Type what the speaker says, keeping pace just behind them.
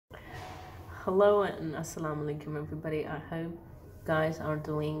Hello and assalamu alaikum everybody. I hope guys are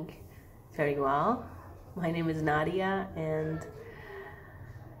doing very well. My name is Nadia and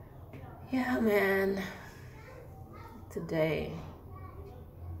yeah man, today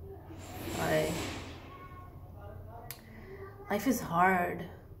life is hard.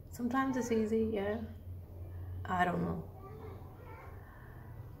 Sometimes it's easy, yeah. I don't know.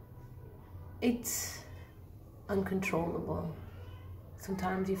 It's uncontrollable.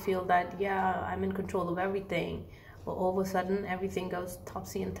 Sometimes you feel that, yeah, I'm in control of everything, but all of a sudden everything goes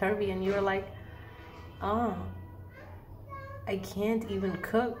topsy and turvy and you're like, oh, I can't even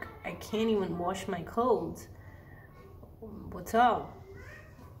cook. I can't even wash my clothes. What's up?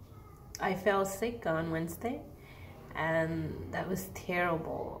 I fell sick on Wednesday and that was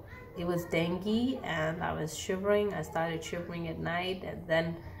terrible. It was dengue and I was shivering. I started shivering at night and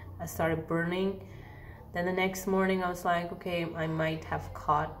then I started burning. Then the next morning I was like, okay, I might have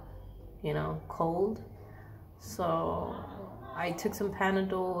caught, cold. So I took some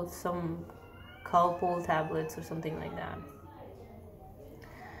Panadol, some Calpol tablets or something like that.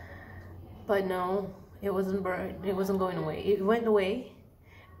 But no, it wasn't going away. It went away,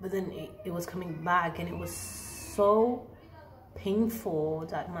 but then it was coming back and it was so painful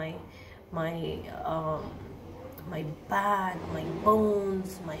that my back, my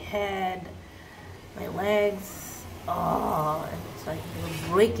bones, my head, my legs, it's like they were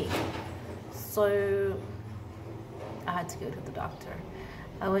breaking. So I had to go to the doctor.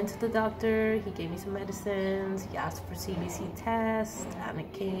 I went to the doctor, he gave me some medicines, he asked for CBC test, and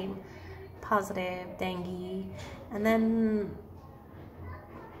it came positive, dengue. And then,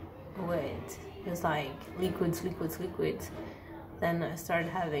 it was like liquids. Then I started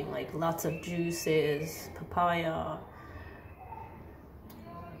having like lots of juices, papaya,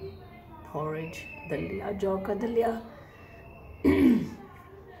 porridge, dalia, joka dalia,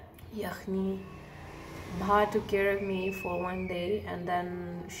 yakhni. Bha took care of me for one day and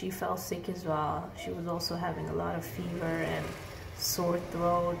then she fell sick as well. She was also having a lot of fever and sore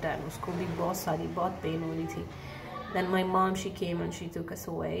throat and usko bhi bahut pain ho rahi thi. Then my mom, she came and she took us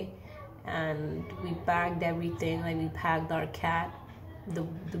away and we bagged everything. Like we packed our cat. The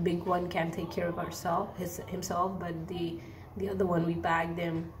big one can't take care of himself, but the other one, we bagged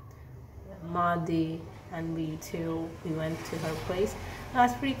him, Madi, and we went to her place.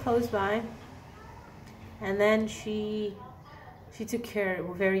 That's pretty close by. And then she took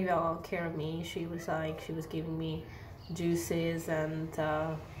very well care of me. She was giving me juices and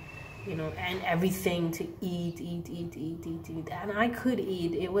and everything to eat. And I could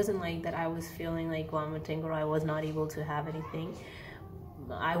eat. It wasn't like that I was feeling like vomiting or I was not able to have anything.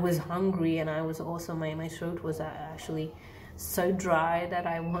 I was hungry and I was also, my throat was actually so dry that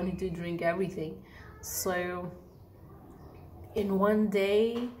I wanted to drink everything. So in one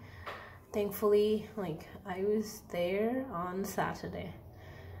day, thankfully, like I was there on Saturday.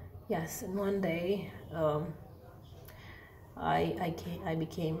 Yes, in one day, I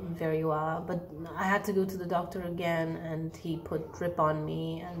became very well, but I had to go to the doctor again and he put drip on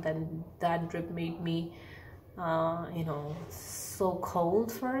me, and then that drip made me so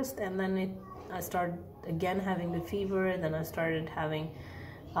cold first, and then I started again having the fever, and then I started having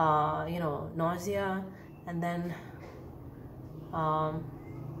nausea, and then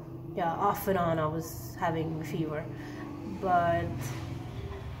off and on I was having fever. But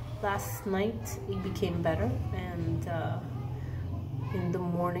last night it became better, and in the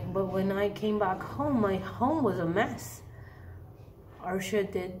morning, but when I came back home, my home was a mess. Arsha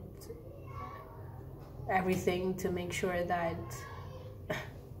did everything to make sure that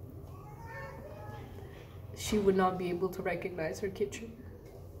she would not be able to recognize her kitchen.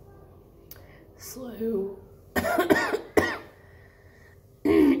 So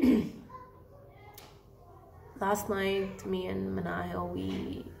last night, me and Manahil,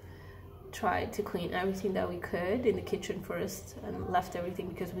 we tried to clean everything that we could in the kitchen first and left everything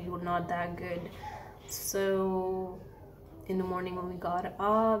because we were not that good. So in the morning when we got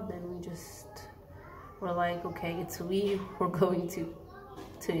up, then we just were like, okay, we're going to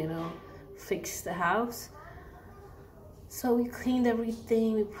fix the house. So we cleaned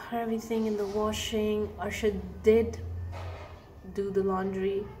everything, we put everything in the washing. Arsha did do the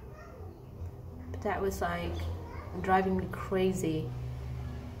laundry, but that was like driving me crazy.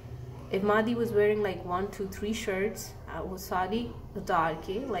 If Madi was wearing like 1, 2, 3 shirts, Sadi utar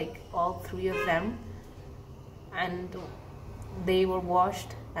like all 3 of them, and they were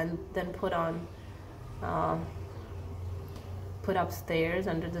washed and then put upstairs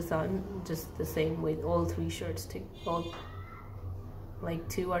under the sun, just the same way. All 3 shirts, like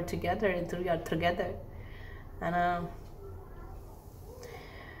 2 are together and 3 are together, and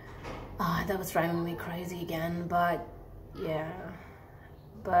That was driving me crazy again, but yeah.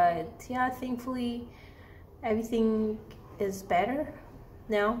 Thankfully everything is better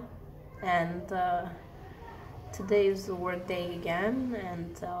now, and today is the work day again,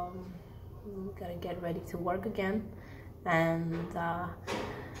 and we gotta get ready to work again. And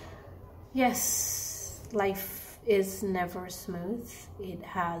yes, life is never smooth. It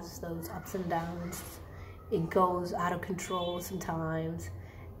has those ups and downs. It goes out of control sometimes,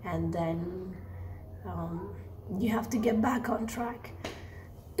 and then you have to get back on track.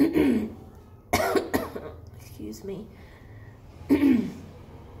 Excuse me.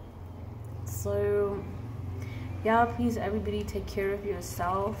 So yeah, please everybody take care of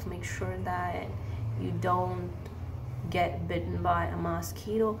yourself. Make sure that you don't get bitten by a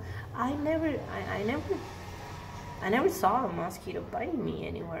mosquito. I never saw a mosquito biting me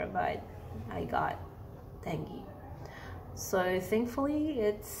anywhere, but I got dengue. So thankfully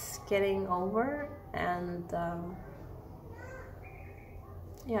it's getting over, and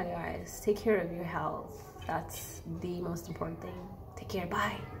yeah guys, take care of your health. That's the most important thing. Take care.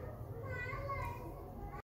 Bye.